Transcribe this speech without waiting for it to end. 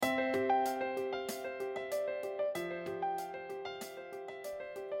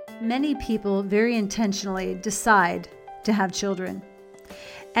Many people very intentionally decide to have children.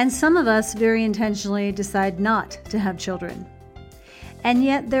 And some of us very intentionally decide not to have children. And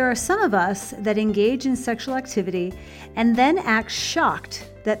yet there are some of us that engage in sexual activity and then act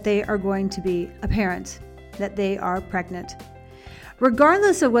shocked that they are going to be a parent, that they are pregnant.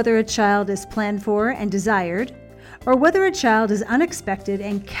 Regardless of whether a child is planned for and desired, or whether a child is unexpected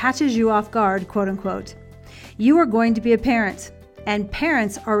and catches you off guard, quote unquote, you are going to be a parent, and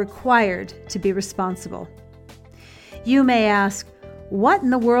parents are required to be responsible. You may ask, what in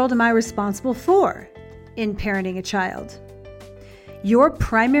the world am I responsible for in parenting a child? Your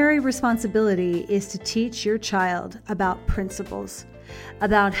primary responsibility is to teach your child about principles,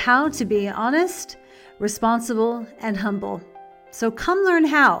 about how to be honest, responsible, and humble. So come learn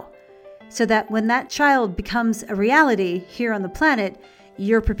how, so that when that child becomes a reality here on the planet,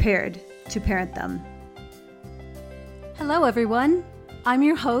 you're prepared to parent them. Hello, everyone. I'm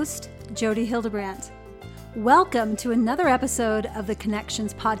your host, Jody Hildebrandt. Welcome to another episode of the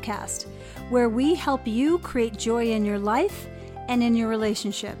Connections Podcast, where we help you create joy in your life and in your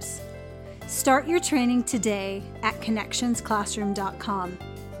relationships. Start your training today at connectionsclassroom.com.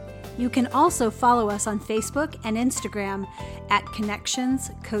 You can also follow us on Facebook and Instagram at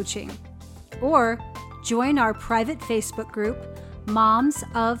Connections Coaching, or join our private Facebook group, Moms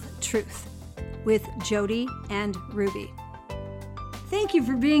of Truth, with Jody and Ruby. Thank you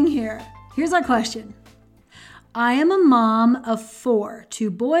for being here. Here's our question. I am a mom of 4, 2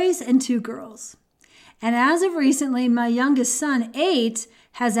 boys and 2 girls. And as of recently, my youngest son, 8,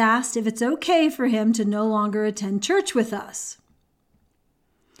 has asked if it's okay for him to no longer attend church with us.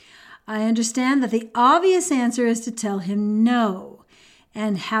 I understand that the obvious answer is to tell him no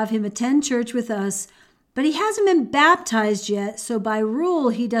and have him attend church with us, but he hasn't been baptized yet, so by rule,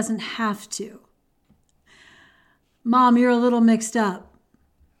 he doesn't have to. Mom, you're a little mixed up.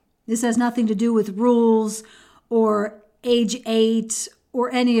 This has nothing to do with rules or age 8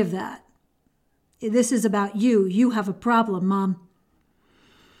 or any of that. This is about you. You have a problem, Mom.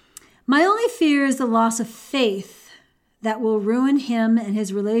 My only fear is the loss of faith that will ruin him and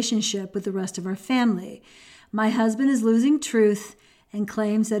his relationship with the rest of our family. My husband is losing truth and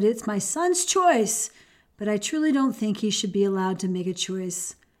claims that it's my son's choice, but I truly don't think he should be allowed to make a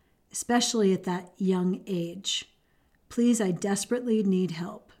choice, especially at that young age. Please, I desperately need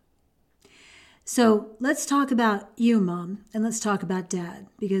help. So let's talk about you, Mom, and let's talk about Dad,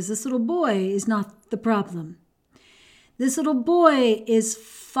 because this little boy is not the problem. This little boy is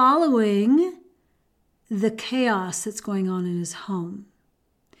following the chaos that's going on in his home.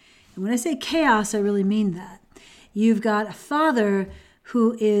 And when I say chaos, I really mean that. You've got a father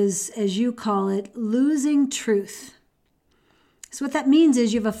who is, as you call it, losing truth. So what that means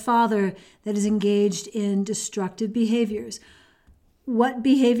is you have a father that is engaged in destructive behaviors. What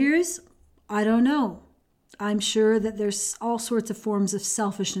behaviors? I don't know. I'm sure that there's all sorts of forms of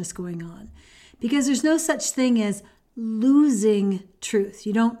selfishness going on, because there's no such thing as losing truth.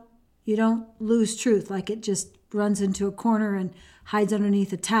 You don't lose truth like it just runs into a corner and hides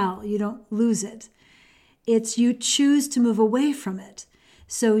underneath a towel. You don't lose it. It's you choose to move away from it.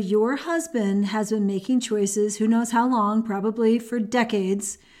 So your husband has been making choices, who knows how long, probably for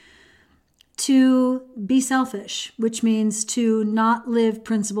decades, to be selfish, which means to not live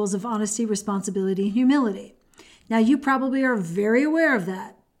principles of honesty, responsibility, and humility. Now, you probably are very aware of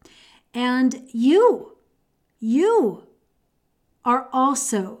that. And you are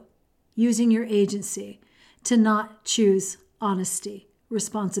also using your agency to not choose honesty,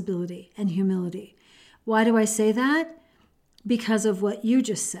 responsibility, and humility. Why do I say that? Because of what you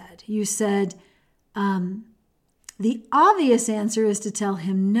just said. You said the obvious answer is to tell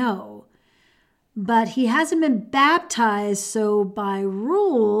him no, but he hasn't been baptized, so by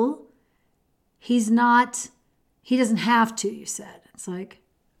rule, he doesn't have to, you said. It's like,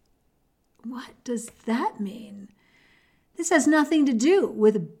 what does that mean? This has nothing to do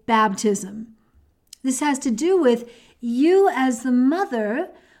with baptism. This has to do with you as the mother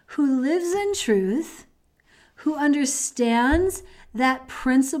who lives in truth, who understands that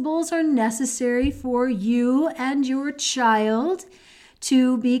principles are necessary for you and your child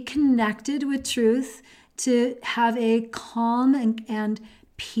to be connected with truth, to have a calm and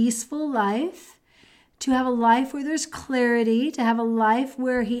peaceful life, to have a life where there's clarity, to have a life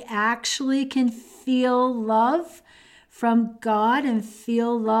where he actually can feel love from God and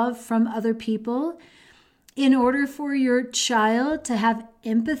feel love from other people. In order for your child to have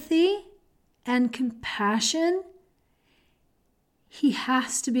empathy and compassion, he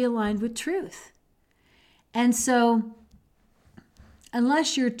has to be aligned with truth. And so,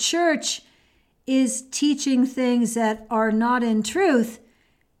 unless your church is teaching things that are not in truth,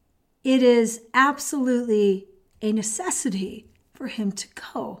 it is absolutely a necessity for him to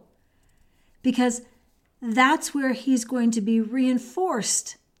go, because that's where he's going to be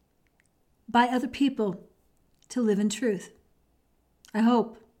reinforced by other people to live in truth. I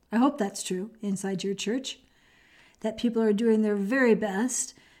hope that's true inside your church, that people are doing their very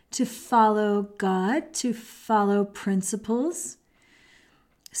best to follow God, to follow principles.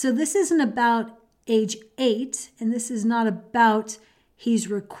 So this isn't about age 8, and this is not about he's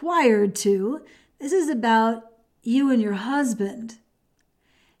required to. This is about you and your husband.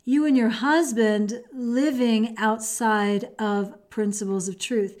 You and your husband living outside of principles of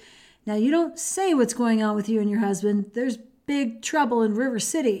truth. Now, you don't say what's going on with you and your husband. There's big trouble in River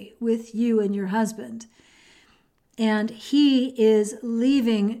City with you and your husband. And he is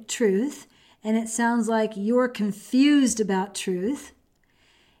leaving truth, and it sounds like you're confused about truth.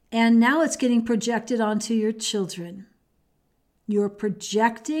 And now it's getting projected onto your children. You're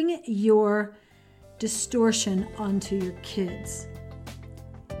projecting your distortion onto your kids.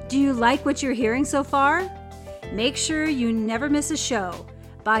 Do you like what you're hearing so far? Make sure you never miss a show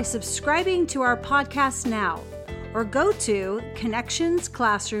by subscribing to our podcast now, or go to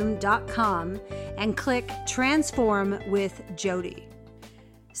connectionsclassroom.com and click Transform with Jody.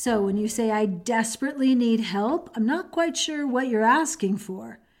 So when you say, I desperately need help, I'm not quite sure what you're asking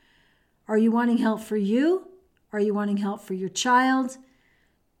for. Are you wanting help for you? Are you wanting help for your child?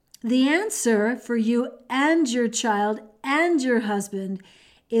 The answer for you and your child and your husband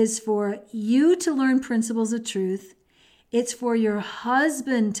is for you to learn principles of truth. It's for your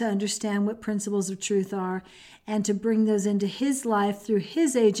husband to understand what principles of truth are and to bring those into his life through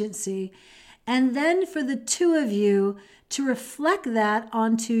his agency. And then for the two of you to reflect that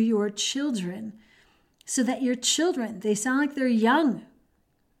onto your children, so that your children, they sound like they're young.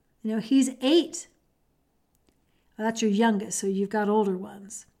 You know, he's 8. Well, that's your youngest, so you've got older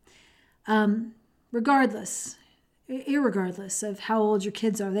ones. Irregardless of how old your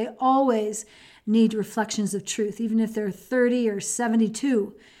kids are, they always need reflections of truth. Even if they're 30 or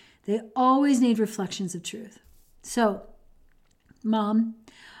 72, they always need reflections of truth. So, Mom,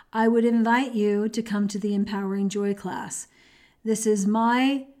 I would invite you to come to the Empowering Joy class. This is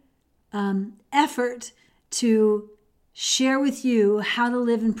my effort to share with you how to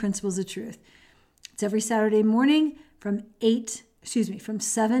live in principles of truth. It's every Saturday morning from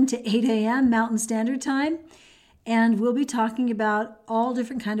 7 to 8 a.m. Mountain Standard Time. And we'll be talking about all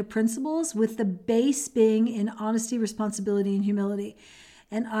different kind of principles, with the base being in honesty, responsibility, and humility.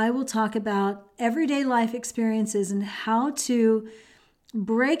 And I will talk about everyday life experiences and how to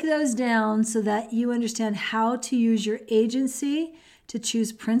break those down so that you understand how to use your agency to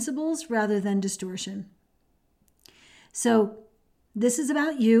choose principles rather than distortion. So this is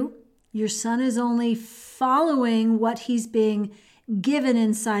about you. Your son is only following what he's being given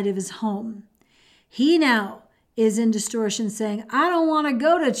inside of his home. He now is in distortion, saying, I don't want to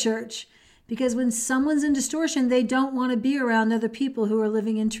go to church. Because when someone's in distortion, they don't want to be around other people who are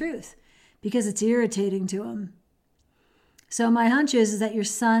living in truth because it's irritating to them. So my hunch is that your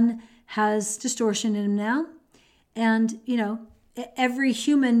son has distortion in him now. And, you know, every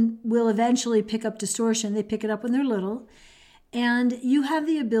human will eventually pick up distortion. They pick it up when they're little. And you have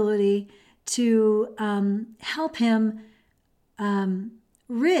the ability to help him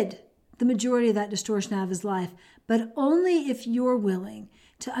rid the majority of that distortion out of his life, but only if you're willing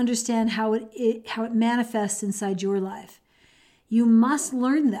to understand how it manifests inside your life. You must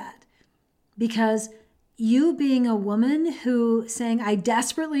learn that, because you being a woman who saying, I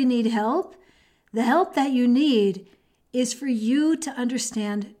desperately need help, the help that you need is for you to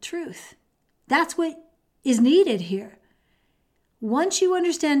understand truth. That's what is needed here. Once you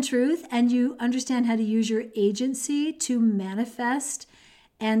understand truth and you understand how to use your agency to manifest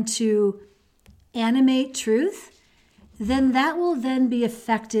and to animate truth, then that will then be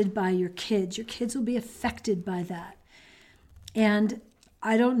affected by your kids. Your kids will be affected by that. And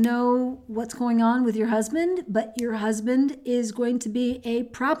I don't know what's going on with your husband, but your husband is going to be a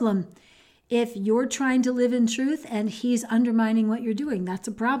problem. If you're trying to live in truth and he's undermining what you're doing, that's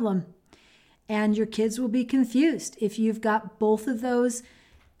a problem. And your kids will be confused if you've got both of those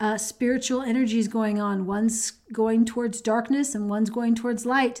spiritual energies going on. One's going towards darkness and one's going towards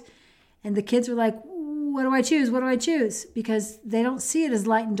light. And the kids are like, what do I choose? What do I choose? Because they don't see it as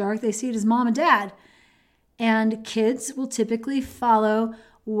light and dark. They see it as mom and dad. And kids will typically follow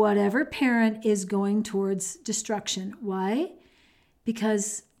whatever parent is going towards destruction. Why?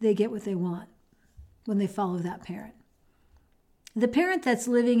 Because they get what they want when they follow that parent. The parent that's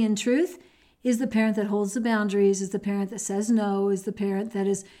living in truth is the parent that holds the boundaries, is the parent that says no, is the parent that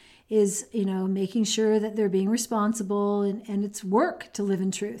is making sure that they're being responsible, and it's work to live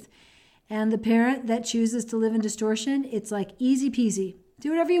in truth. And the parent that chooses to live in distortion, it's like easy peasy. Do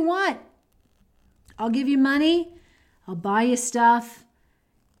whatever you want. I'll give you money. I'll buy you stuff.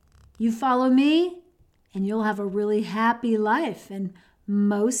 You follow me and you'll have a really happy life. And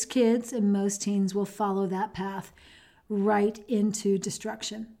most kids and most teens will follow that path right into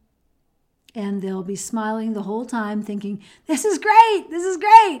destruction. And they'll be smiling the whole time thinking, this is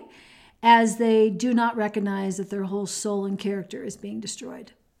great, as they do not recognize that their whole soul and character is being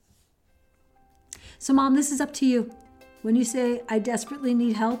destroyed. So Mom, this is up to you. When you say, I desperately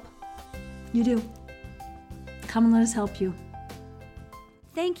need help, you do. Come and let us help you.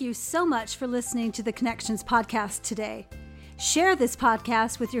 Thank you so much for listening to the Connections podcast today. Share this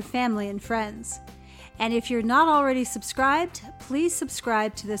podcast with your family and friends. And if you're not already subscribed, please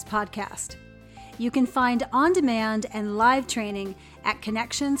subscribe to this podcast. You can find on-demand and live training at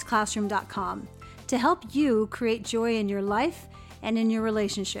connectionsclassroom.com to help you create joy in your life and in your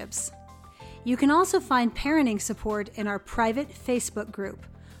relationships. You can also find parenting support in our private Facebook group,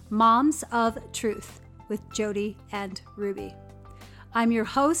 Moms of Truth, with Jody and Ruby. I'm your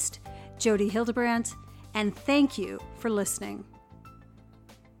host, Jody Hildebrandt, and thank you for listening.